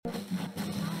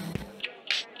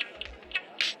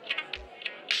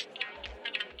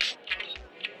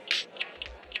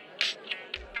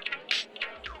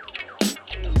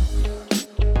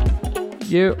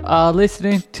You are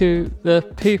listening to the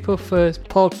People First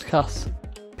podcast.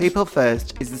 People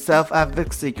First is a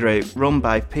self-advocacy group run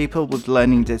by people with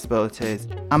learning disabilities,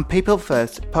 and People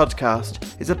First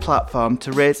podcast is a platform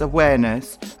to raise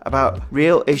awareness about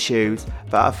real issues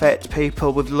that affect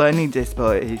people with learning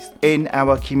disabilities in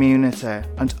our community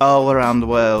and all around the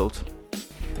world.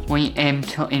 We aim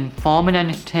to inform and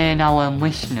entertain our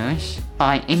listeners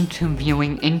by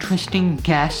interviewing interesting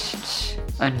guests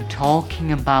and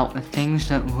talking about the things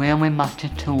that really matter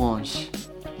to us.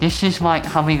 This is like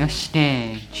having a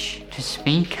stage to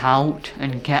speak out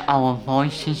and get our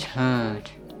voices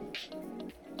heard.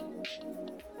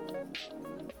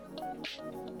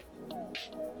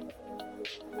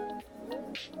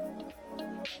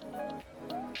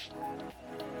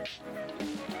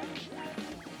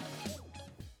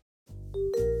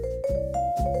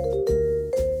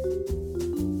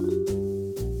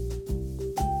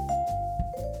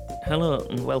 Hello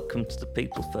and welcome to the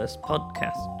People First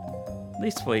podcast.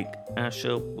 This week our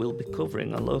show will be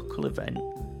covering a local event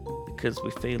because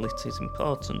we feel it is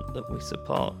important that we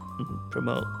support and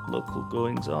promote local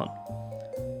goings on.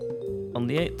 On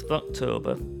the 8th of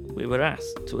October we were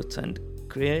asked to attend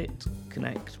Create,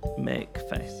 Connect, Make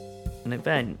Fest, an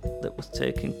event that was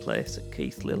taking place at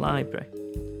Keighley Library.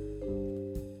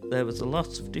 There was a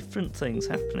lot of different things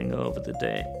happening over the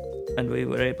day, and we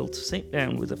were able to sit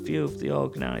down with a few of the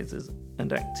organisers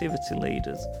and activity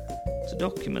leaders to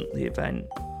document the event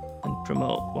and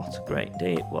promote what a great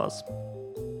day it was.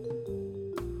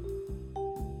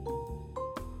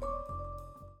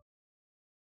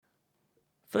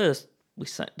 First, we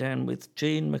sat down with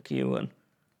Jean McEwen,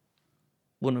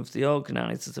 one of the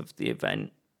organisers of the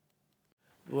event.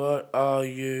 What are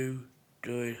you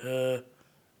doing here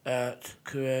at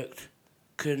Correct,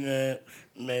 Connect,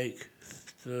 Make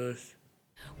First?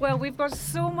 Well, we've got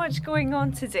so much going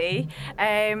on today.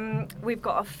 We've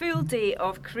got a full day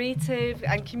of creative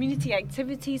and community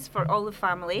activities for all the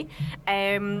family.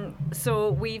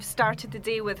 So we've started the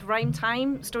day with rhyme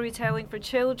time, storytelling for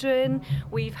children.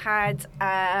 We've had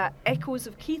Echoes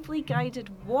of Keighley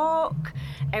guided walk,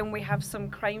 and we have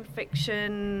some crime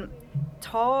fiction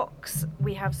talks.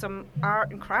 We have some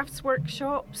art and crafts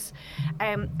workshops.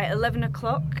 At 11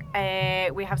 o'clock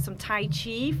we have some Tai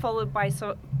Chi, followed by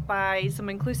some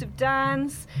inclusive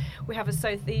dance. We have a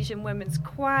South Asian women's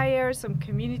choir, some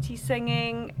community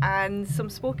singing, and some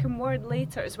spoken word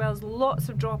later, as well as lots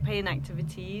of drop-in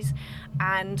activities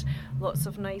and lots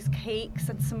of nice cakes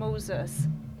and samosas.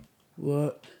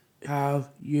 What have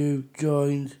you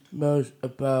joined most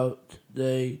about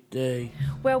the day?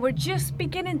 Well, we're just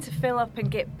beginning to fill up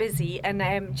and get busy,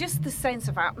 and just the sense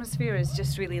of atmosphere is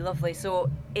just really lovely. So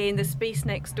in the space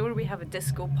next door we have a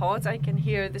disco pod. I can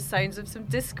hear the sounds of some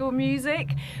disco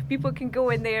music. People can go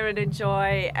in there and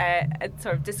enjoy a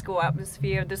sort of disco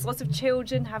atmosphere. There's lots of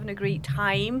children having a great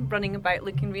time, running about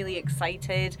looking really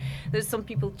excited. There's some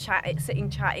people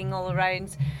chatting all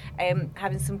around,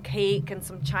 having some cake and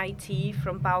some chai tea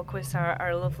from Balquis,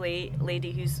 our lovely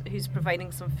lady who's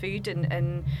providing some food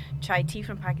and chai tea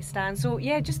from Pakistan. So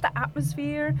yeah, just the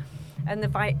atmosphere and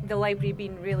the library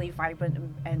being really vibrant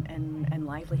and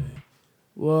lively.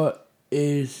 What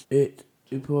is it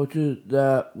important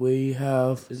that we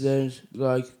have events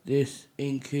like this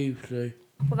in Keighley?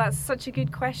 Well, that's such a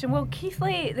good question. Well,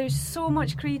 Keighley, there's so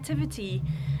much creativity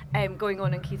going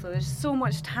on in Keighley. There's so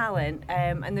much talent,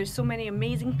 and there's so many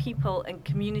amazing people and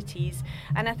communities,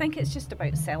 and I think it's just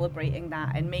about celebrating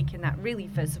that and making that really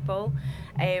visible.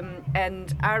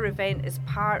 And our event is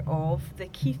part of the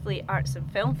Keighley Arts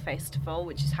and Film Festival,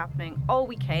 which is happening all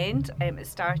weekend. It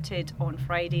started on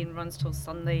Friday and runs till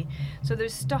Sunday, so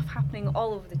there's stuff happening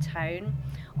all over the town,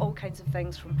 all kinds of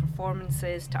things, from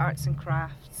performances to arts and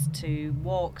crafts to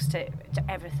walks to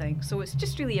everything. So it's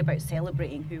just really about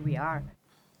celebrating who we are.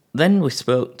 Then we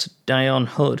spoke to Dion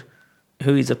Hood,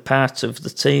 who is a part of the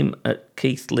team at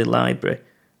Keighley Library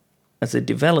as a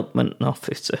development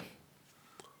officer.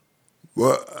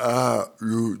 What are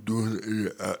you doing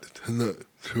at Connect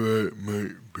to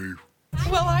Make Beef?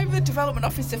 Well, I'm the development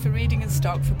officer for Reading and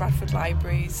Stock for Bradford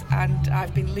Libraries, and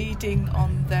I've been leading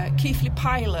on the Keighley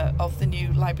pilot of the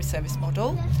new library service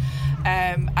model.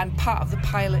 And part of the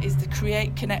pilot is the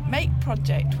Create, Connect, Make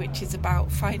project, which is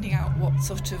about finding out what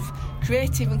sort of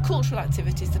creative and cultural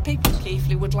activities the people of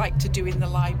Keighley would like to do in the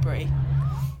library.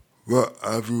 What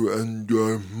have you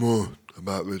enjoyed most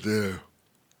about the day?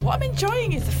 What I'm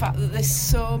enjoying is the fact that there's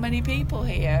so many people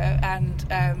here, and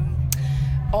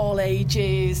all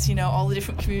ages, you know, all the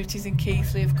different communities in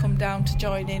Keighley have come down to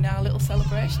join in our little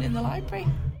celebration in the library.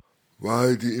 Why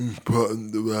is it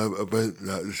important that we have events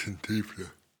like this in Keighley?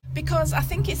 Because I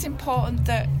think it's important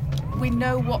that we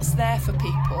know what's there for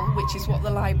people, which is what the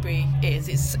library is.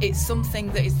 It's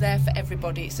something that is there for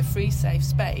everybody. It's a free, safe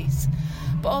space.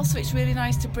 But also it's really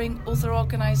nice to bring other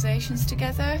organisations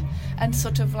together and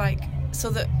sort of like, so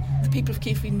that the people of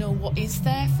Keighley know what is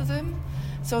there for them.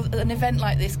 So an event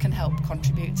like this can help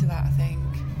contribute to that, I think.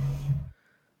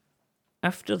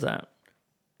 After that,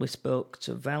 we spoke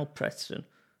to Val Preston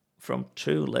from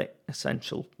Truly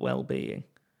Essential Wellbeing,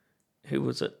 who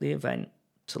was at the event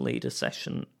to lead a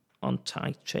session on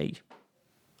Tai Chi.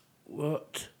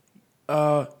 What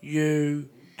are you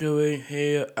doing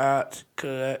here at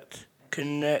Connect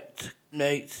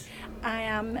Mates? I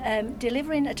am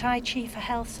delivering a Tai Chi for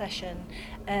Health session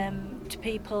to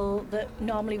people that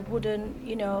normally wouldn't,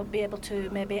 be able to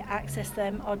maybe access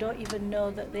them or don't even know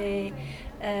that they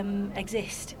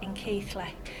exist in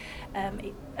Keighley.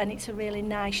 And it's a really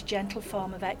nice, gentle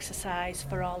form of exercise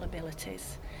for all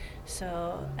abilities.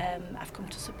 So I've come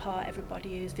to support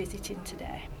everybody who's visiting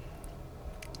today.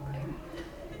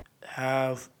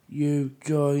 Have you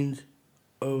joined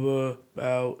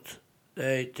about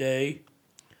a day?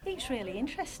 It's really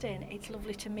interesting. It's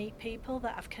lovely to meet people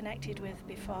that I've connected with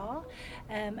before,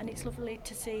 and it's lovely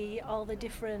to see all the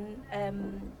different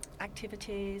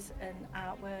activities and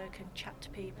artwork and chat to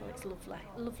people. It's lovely,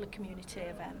 a lovely community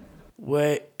event.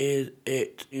 Where is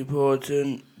it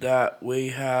important that we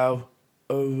have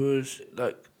others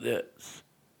like this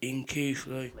in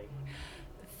Keighley?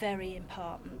 Very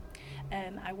important.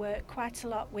 I work quite a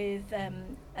lot with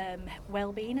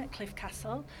wellbeing at Cliff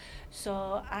Castle,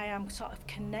 so I am sort of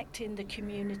connecting the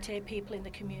community, people in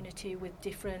the community, with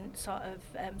different sort of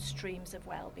streams of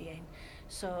wellbeing.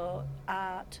 So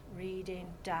art,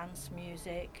 reading, dance,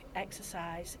 music,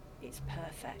 exercise, it's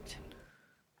perfect.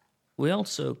 We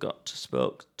also got to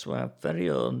speak to our very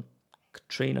own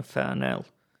Katrina Farnell,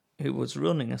 who was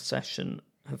running a session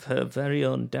of her very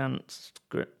own dance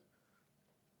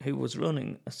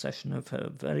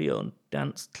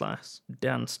class,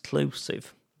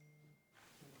 Dance-clusive.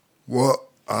 What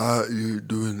are you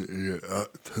doing here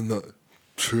at Connect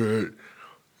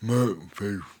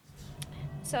Mates?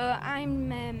 So I'm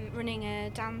running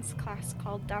a dance class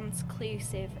called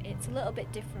Dance-clusive. It's a little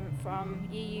bit different from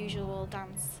your usual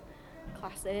dance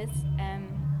classes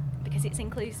because it's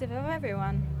inclusive of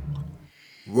everyone.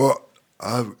 What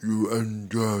have you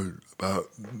enjoyed about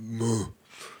most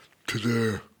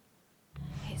today?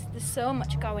 There's so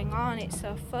much going on, it's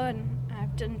so fun.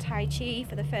 I've done Tai Chi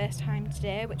for the first time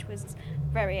today, which was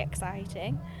very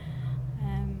exciting.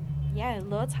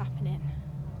 Loads happening.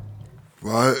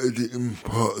 Why is it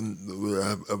important that we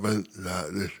have events like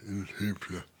this in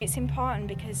Keighley? It's important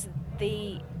because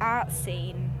the art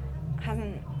scene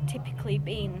hasn't typically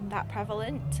been that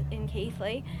prevalent in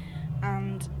Keighley,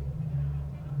 and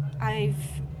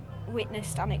I've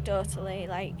witnessed anecdotally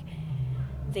like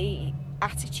the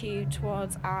attitude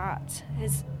towards art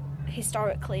has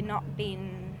historically not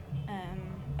been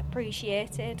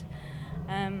appreciated,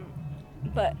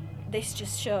 but this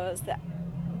just shows that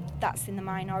that's in the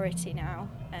minority now,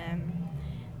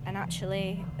 and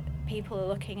actually people are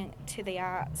looking to the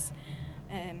arts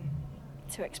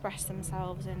to express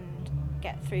themselves and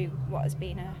get through what has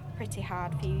been a pretty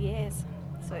hard few years.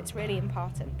 So it's really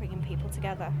important bringing people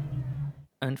together.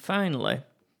 And finally,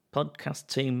 podcast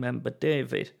team member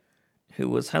David, who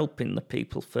was helping the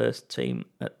People First team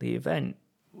at the event.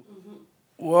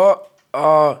 What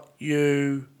are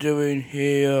you doing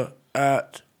here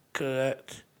at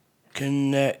Connect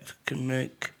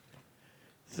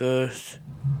First?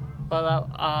 Well,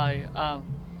 I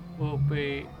will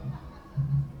be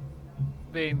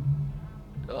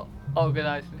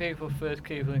organising People First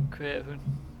Keighley and creating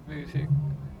music,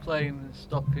 playing and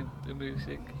stopping the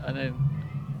music, and then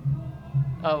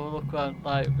I will look around the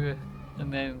library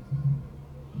and then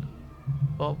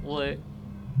hopefully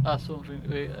have something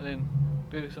to eat and then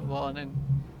do some more and then.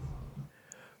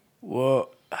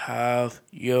 What have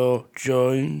you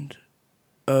joined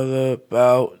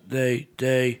about the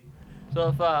day?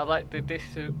 So far I like this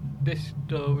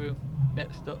storeroom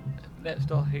next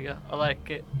door here. I like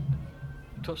it.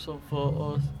 Took some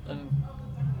photos and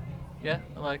yeah,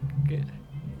 I like it.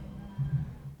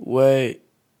 Where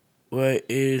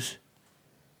is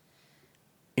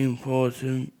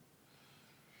important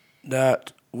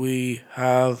that we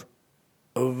have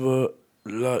other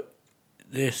like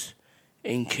this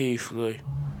in Keighley?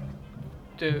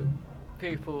 Do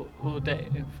people will get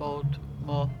involved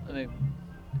more, and then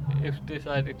if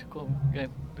decided to come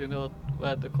again, they know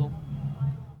where to come.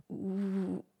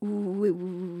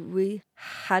 We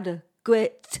had a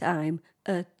great time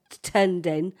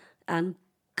attending and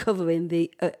covering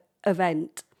the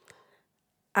event.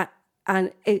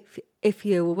 And if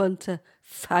you want to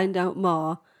find out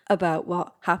more about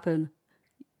what happened,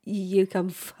 you can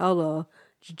follow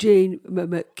Jean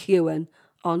McEwen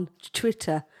on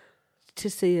Twitter to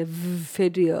see a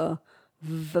video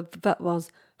that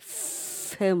was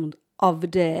filmed of the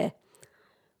day.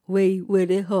 We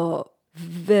really hope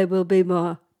there will be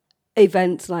more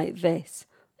events like this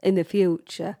in the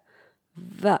future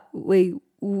that we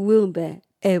will be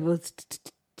able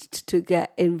to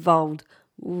get involved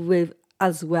with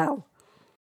as well.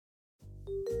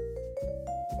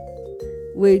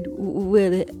 We'd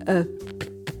really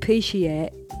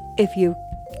appreciate if you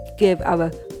give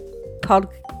our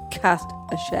podcast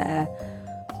a share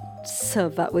so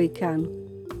that we can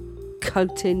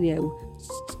continue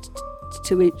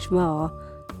to reach more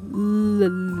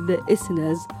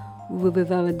listeners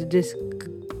with our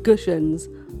discussions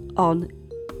on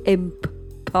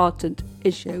important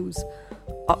issues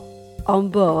on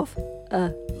both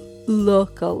a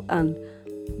local and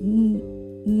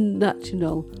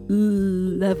national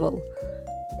level.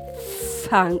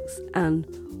 Thanks, and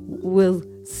we'll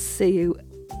see you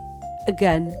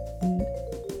again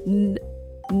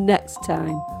next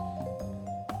time.